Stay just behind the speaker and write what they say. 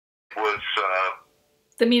was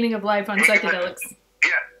The meaning of life on psychedelics.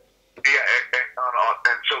 Yeah, and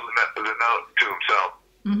so the note to himself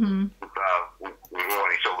when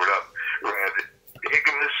he sobered up read,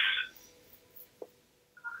 "Higamus,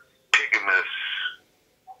 pigamus,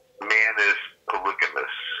 man is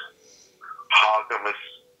polygamous, hogamus,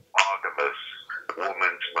 ogamus,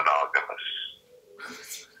 woman's monogamous."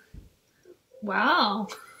 Wow.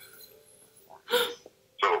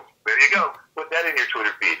 So there you go. Put that in your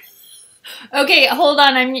Twitter feed. Okay, hold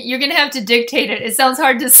on. You're gonna have to dictate it. It sounds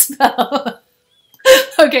hard to spell.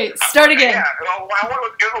 Okay, start again. Yeah, well, I want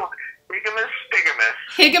to Google higamus, pigamus.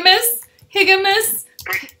 Higamus, pigamus.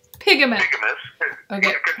 Pigamus. Okay.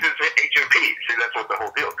 Yeah, because it's H and P. See, that's what the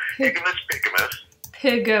whole deal. Higamus, pigamus.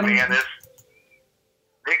 Man is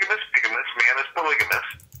higamus, pigamus. Man is polygamous.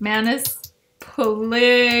 Man is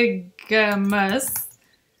polygamous.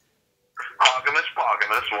 Hogamus,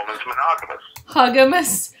 pogamous. Woman's monogamous.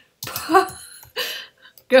 Hogamus,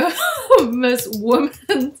 pogamous,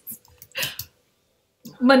 woman's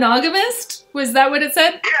monogamist? Was that what it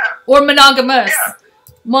said? Yeah. Or monogamous? Yeah.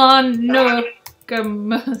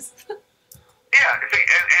 Monogamous. Yeah, see,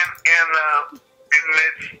 and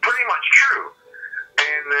it's pretty much true.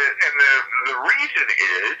 And the reason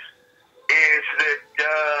is that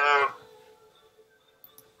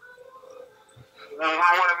when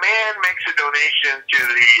a man makes a donation to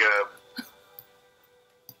the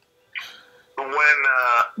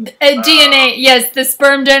DNA, yes, the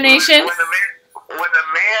sperm donation. When the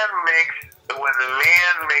man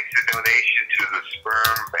makes a donation to the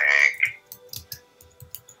sperm bank,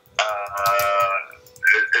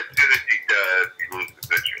 as soon as he does, he loses the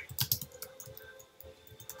vision.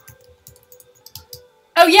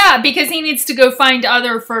 Oh yeah, because he needs to go find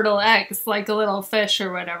other fertile eggs, like a little fish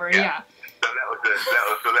or whatever. Yeah. So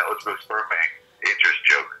that was the sperm bank interest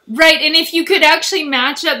joke. Right, and if you could actually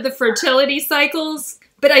match up the fertility cycles,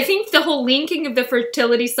 but I think the whole linking of the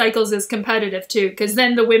fertility cycles is competitive too, because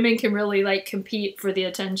then the women can really like compete for the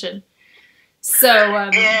attention. So yeah,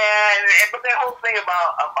 but that whole thing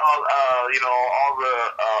about all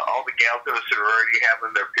the gals in the sorority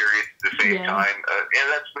having their periods at the same time, and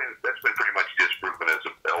that's been pretty much disproven as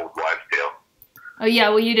an old wives' tale. Oh yeah,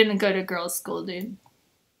 well you didn't go to girls' school, dude.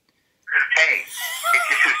 Hey, it's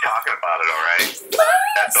just who's talking about it, all right?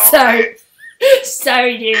 That's all. Sorry,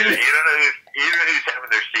 sorry, dude. You don't know who's having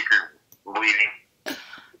their secret bleeding.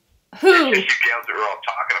 Who? It's just you gals that are all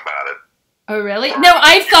talking about it. Oh, really? No,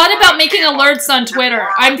 I've thought about making alerts on Twitter.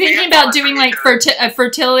 I'm thinking about doing like a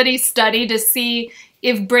fertility study to see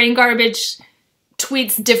if Brain Garbage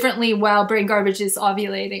tweets differently while Brain Garbage is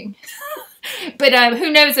ovulating. But who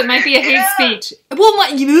knows? It might be a hate speech. Well,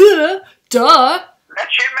 duh. That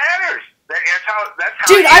shit matters. That's how.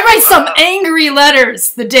 Dude, I write some angry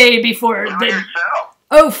letters the day before.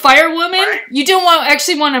 Oh, Firewoman? Right? You don't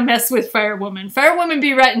actually want to mess with Firewoman. Firewoman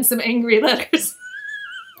be writing some angry letters.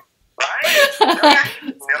 Right?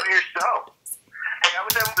 Know yourself. Hey, I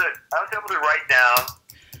was able to write down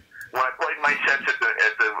when I played my sets at the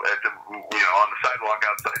on the sidewalk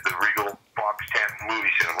outside the Regal Fox 10 movie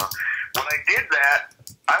cinema. When I did that,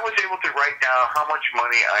 I was able to write down how much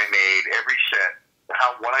money I made every set,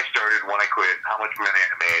 when I started, when I quit, how much money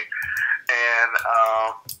I made, and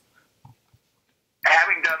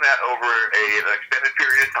having done that over an extended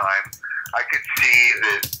period of time, I could see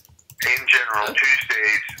that in general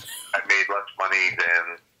Tuesdays I made less money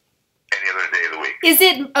than any other day of the week. Is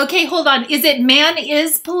it, okay, hold on. Is it man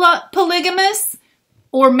is polygamous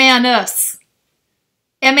or manus?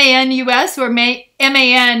 M-A-N-U-S or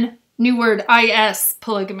M-A-N, new word, I-S,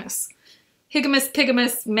 polygamous? Higamus,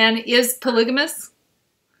 pigamus, man is polygamous?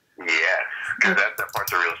 Yes, because that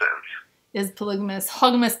part's a real sentence. Is polygamous.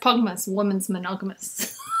 Hogamus, pogamus, woman's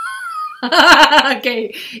monogamous.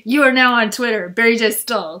 Okay, you are now on Twitter. Barry J.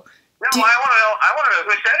 Stull. No, I want to know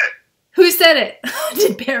who said it. Who said it?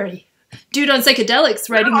 Did Barry? Dude on psychedelics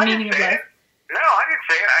writing the meaning of life. No, I didn't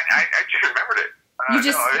say it. I just remembered it. You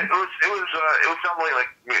just it was somebody like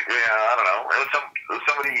I don't know. It was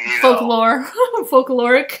somebody folklore,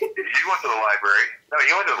 folkloric. You went to the library. No,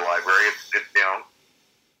 you went to the library. It's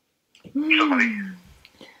somebody.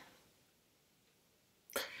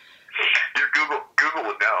 Your Google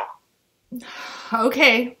would know.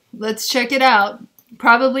 Okay, let's check it out.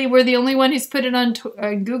 Probably we're the only one who's put it on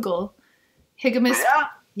Google. Higamus. Yeah.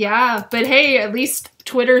 Yeah, but hey, at least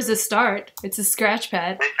Twitter's a start. It's a scratch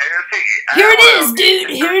pad. Here it is, dude.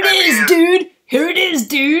 Here it is, dude. Here it is,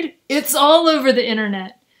 dude. It's all over the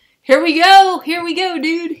internet. Here we go. Here we go,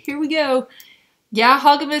 dude. Here we go. Yeah,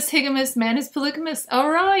 hogamus, higamus, manus, polygamous. All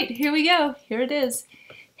right, here we go. Here it is.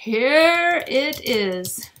 Here it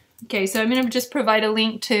is. Okay, so I'm going to just provide a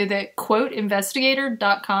link to the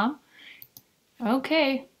quoteinvestigator.com.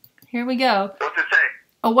 Okay, here we go. What's it say?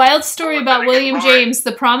 A wild story about William James,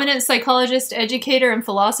 the prominent psychologist, educator, and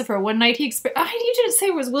philosopher. One night he I need you to say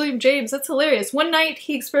it was William James. That's hilarious. One night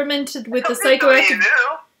he experimented with the psychoactive... Didn't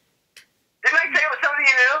I say it was somebody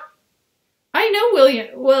you knew? I know William...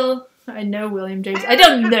 Well, I know William James. I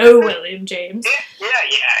don't know William James. Yeah,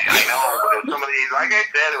 I know. But it was somebody, like I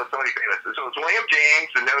said, it was somebody famous. So it's William James,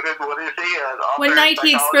 the noted, what is he? Author, One night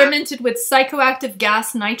he experimented with psychoactive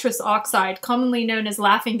gas nitrous oxide, commonly known as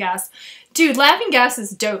laughing gas. Dude, laughing gas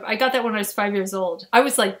is dope. I got that when I was 5 years old. I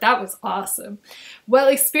was like, that was awesome. While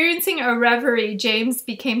experiencing a reverie, James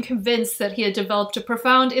became convinced that he had developed a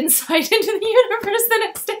profound insight into the universe the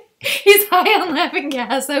next day. He's high on laughing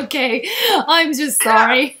gas. Okay. I'm just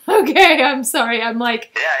sorry. Okay, I'm sorry. I'm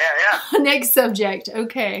like, yeah. Next subject.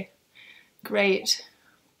 Okay. Great.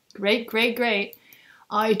 Great.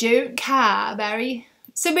 I don't care, Barry.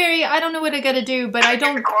 So, Barry, I don't know what I gotta do, but I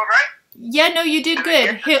don't... Right? Yeah, no, you did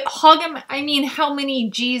good. I mean, how many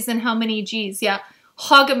G's and how many G's? Yeah.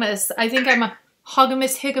 Hogamus. I think I'm a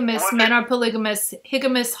hogamus, higamus. Men are polygamous.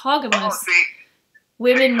 Higamus, hogamus. Oh, see.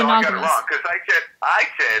 Women So monogamous. I got it wrong, because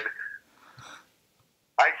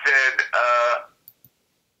I said,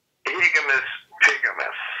 higamus,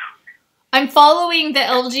 pigamus. I'm following the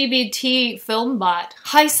LGBT film bot.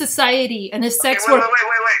 High society and a sex work. Wait.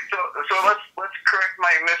 So let's correct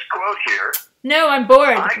my misquote here. No, I'm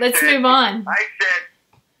bored. Let's move on. I said,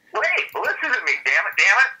 wait, listen to me, damn it.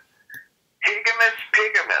 Higamus,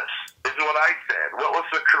 pigamus is what I said. What was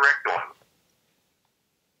the correct one?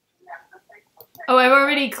 Oh, I've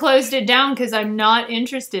already closed it down because I'm not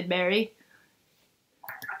interested, Barry.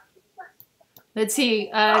 Let's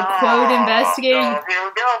see. Quote investigating. So here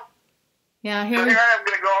we go. Yeah, So here. here I'm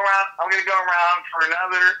gonna go around for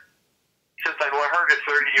another. Since I heard it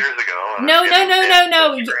 30 years ago. No.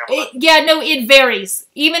 It varies.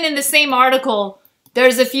 Even in the same article,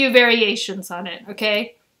 there's a few variations on it.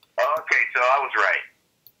 Okay. Okay, so I was right.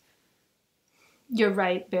 You're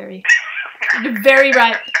right, Barry. You're very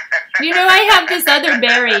right. You know, I have this other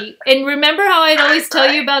Barry. And remember how I'd always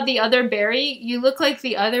tell you about the other Barry? You look like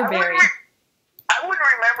the other Barry. I wouldn't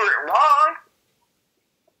remember it wrong.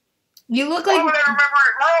 You look like... Why would I remember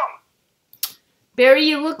it wrong? Barry,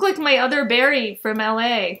 you look like my other Barry from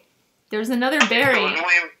L.A. There's another Barry. It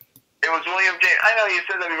was William James. I know you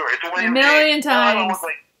said that before. It's William James. A million times.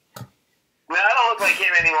 I don't look like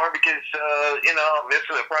him anymore because, I'm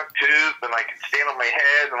missing a front tooth and I can stand on my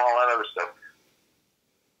head and all that other stuff.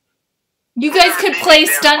 You guys could play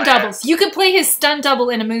stunt doubles. You could play his stunt double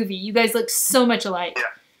in a movie. You guys look so much alike.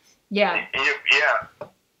 Yeah. Yeah.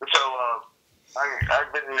 So,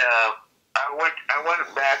 I've been... I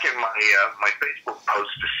went back in my Facebook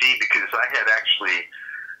post to see because I had actually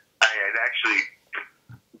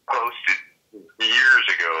posted years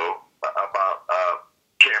ago about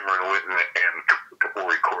Cameron Whitten and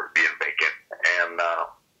Kapori Court being vacant, and I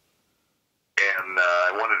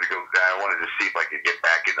wanted to see if I could get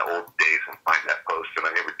back in the old days and find that post, and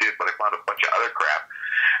I never did, but I found a bunch of other crap,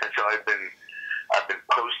 and so I've been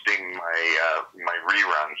posting my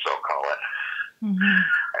reruns, I'll call it. Mm-hmm.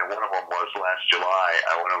 And one of them was last July.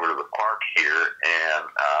 I went over to the park here, and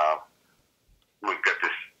we've got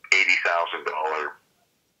this $80,000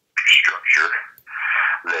 structure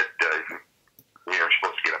that you're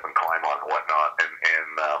supposed to get up and climb on and whatnot.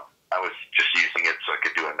 And I was just using it so I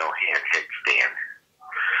could do a no-hand headstand.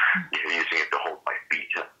 Using it to hold my feet.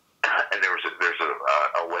 And there's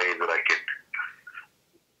a way that I could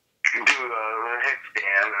do a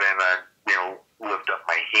headstand, and then lift up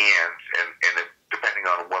my hands, and if, depending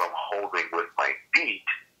on what I'm holding with my feet,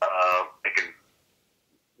 I can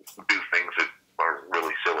do things that are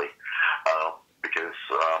really silly because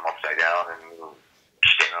I'm upside down and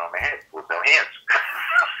standing on my head with no hands.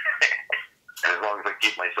 And as long as I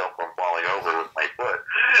keep myself from falling over with my foot,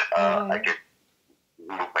 I can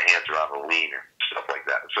move my hands around and lean and stuff like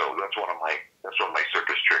that. So that's one of my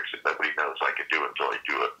circus tricks that nobody knows I can do until I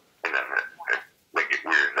do it, and then they get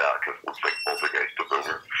weirded out because it looks like both the guys took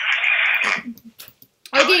over.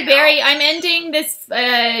 Okay, Barry, I'm ending this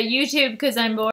YouTube because I'm bored.